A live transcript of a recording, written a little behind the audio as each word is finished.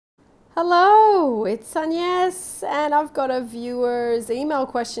Hello, it's Agnes, and I've got a viewer's email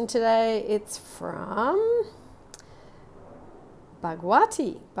question today. It's from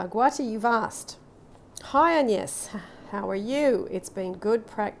Bhagwati. Bhagwati, you've asked. Hi Agnes, how are you? It's been good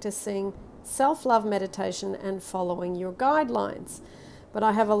practicing self-love meditation and following your guidelines, but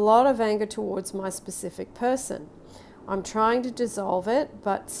I have a lot of anger towards my specific person. I'm trying to dissolve it,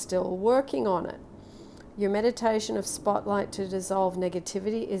 but still working on it. Your meditation of spotlight to dissolve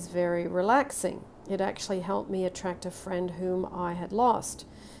negativity is very relaxing. It actually helped me attract a friend whom I had lost.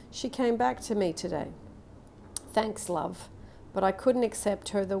 She came back to me today. Thanks, love. But I couldn't accept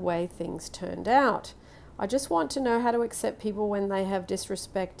her the way things turned out. I just want to know how to accept people when they have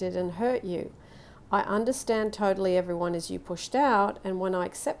disrespected and hurt you. I understand totally everyone is you pushed out, and when I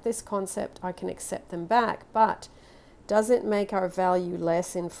accept this concept, I can accept them back. But does it make our value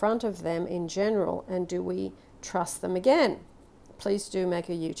less in front of them in general, and do we trust them again? Please do make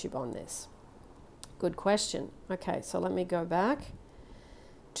a YouTube on this. Good question. Okay, so let me go back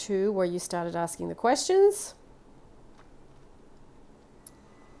to where you started asking the questions.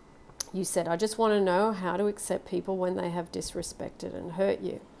 You said, I just want to know how to accept people when they have disrespected and hurt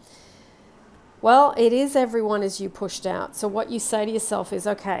you. Well, it is everyone as you pushed out. So what you say to yourself is,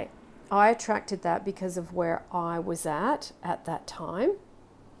 okay, I attracted that because of where I was at that time.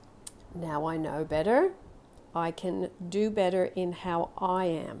 Now I know better. I can do better in how I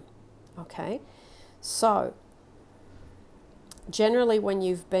am. Okay? So, generally when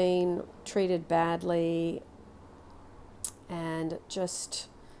you've been treated badly and just,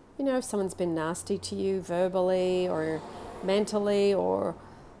 you know, if someone's been nasty to you verbally or mentally or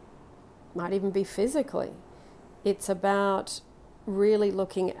might even be physically, it's about really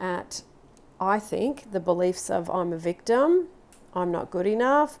looking at, I think, the beliefs of I'm a victim, I'm not good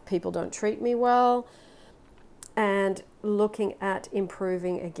enough, people don't treat me well, and looking at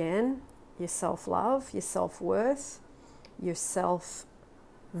improving again your self-love, your self-worth, your self-value,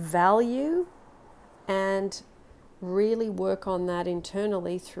 and really work on that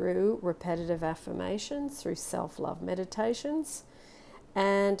internally through repetitive affirmations, through self-love meditations.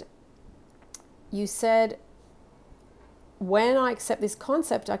 And you said, when I accept this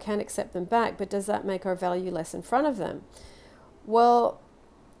concept, I can accept them back, but does that make our value less in front of them? Well,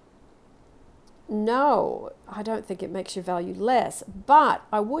 no, I don't think it makes your value less. But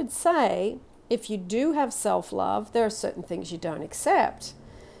I would say, if you do have self-love, there are certain things you don't accept.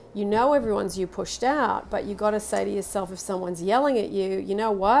 You know everyone's you pushed out, but you got to say to yourself, if someone's yelling at you, you know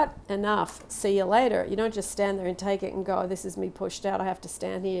what? Enough. See you later. You don't just stand there and take it and go, this is me pushed out. I have to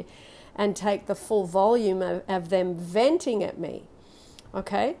stand here and take the full volume of them venting at me.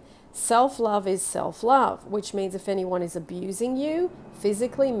 Okay? Self-love is self-love, which means if anyone is abusing you,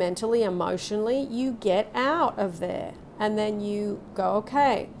 physically, mentally, emotionally, you get out of there. And then you go,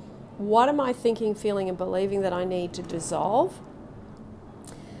 okay, what am I thinking, feeling, and believing that I need to dissolve?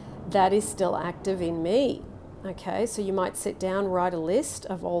 That is still active in me. Okay, so you might sit down, write a list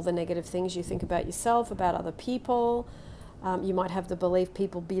of all the negative things you think about yourself, about other people. You might have the belief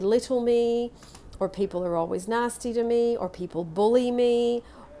people belittle me, or people are always nasty to me, or people bully me,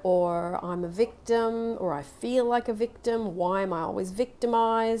 or I'm a victim, or I feel like a victim. Why am I always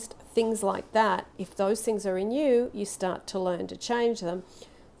victimized? Things like that. If those things are in you, you start to learn to change them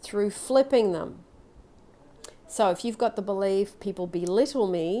through flipping them. So if you've got the belief people belittle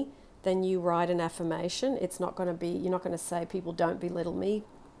me, then you write an affirmation. It's not going to be, you're not going to say people don't belittle me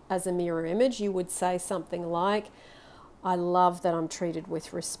as a mirror image. You would say something like, I love that I'm treated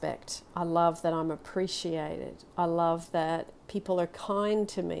with respect. I love that I'm appreciated. I love that people are kind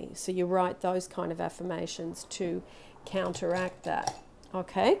to me. So you write those kind of affirmations to counteract that.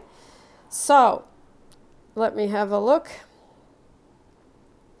 Okay? So let me have a look.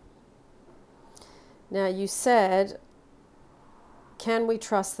 Now you said, can we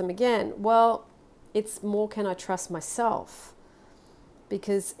trust them again? Well, it's more, can I trust myself?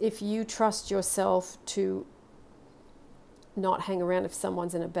 Because if you trust yourself to not hang around if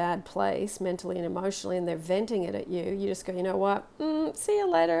someone's in a bad place mentally and emotionally and they're venting it at you, you just go, you know what, see you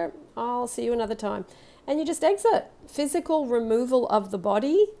later, I'll see you another time. And you just exit. Physical removal of the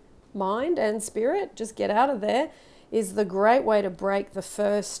body, mind and spirit, just get out of there, is the great way to break the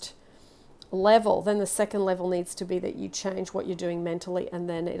first level. Then the second level needs to be that you change what you're doing mentally, and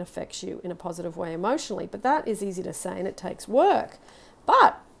then it affects you in a positive way emotionally. But that is easy to say and it takes work.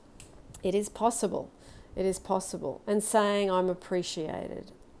 But it is possible. It is possible. And saying, I'm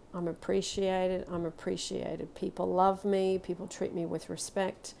appreciated. I'm appreciated. I'm appreciated. People love me. People treat me with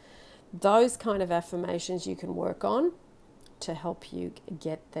respect. Those kind of affirmations you can work on to help you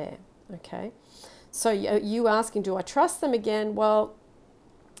get there. Okay? So you asking, do I trust them again? Well,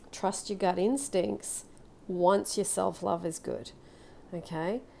 trust your gut instincts once your self-love is good.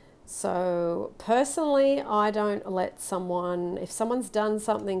 Okay? So personally, I don't let someone, if someone's done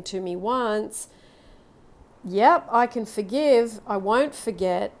something to me once, yep, I can forgive, I won't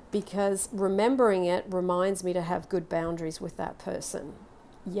forget, because remembering it reminds me to have good boundaries with that person.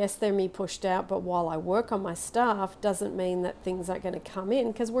 Yes, they're me pushed out, but while I work on my stuff doesn't mean that things aren't going to come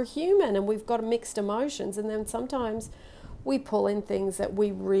in, because we're human and we've got mixed emotions, and then sometimes we pull in things that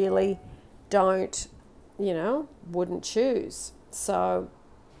we really don't, wouldn't choose. So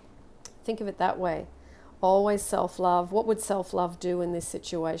think of it that way. Always self-love. What would self-love do in this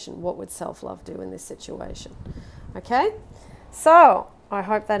situation? What would self-love do in this situation? Okay? So I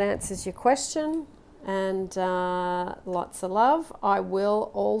hope that answers your question, and lots of love. I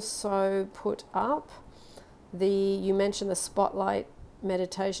will also put up you mentioned the spotlight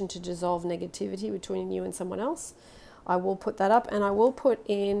meditation to dissolve negativity between you and someone else. I will put that up, and I will put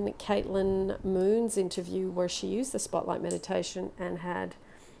in Caitlin Moon's interview where she used the spotlight meditation and had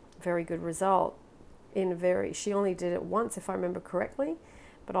very good result. She only did it once, if I remember correctly,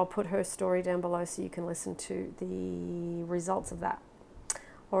 but I'll put her story down below so you can listen to the results of that.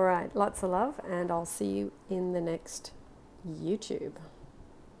 All right, lots of love, and I'll see you in the next YouTube.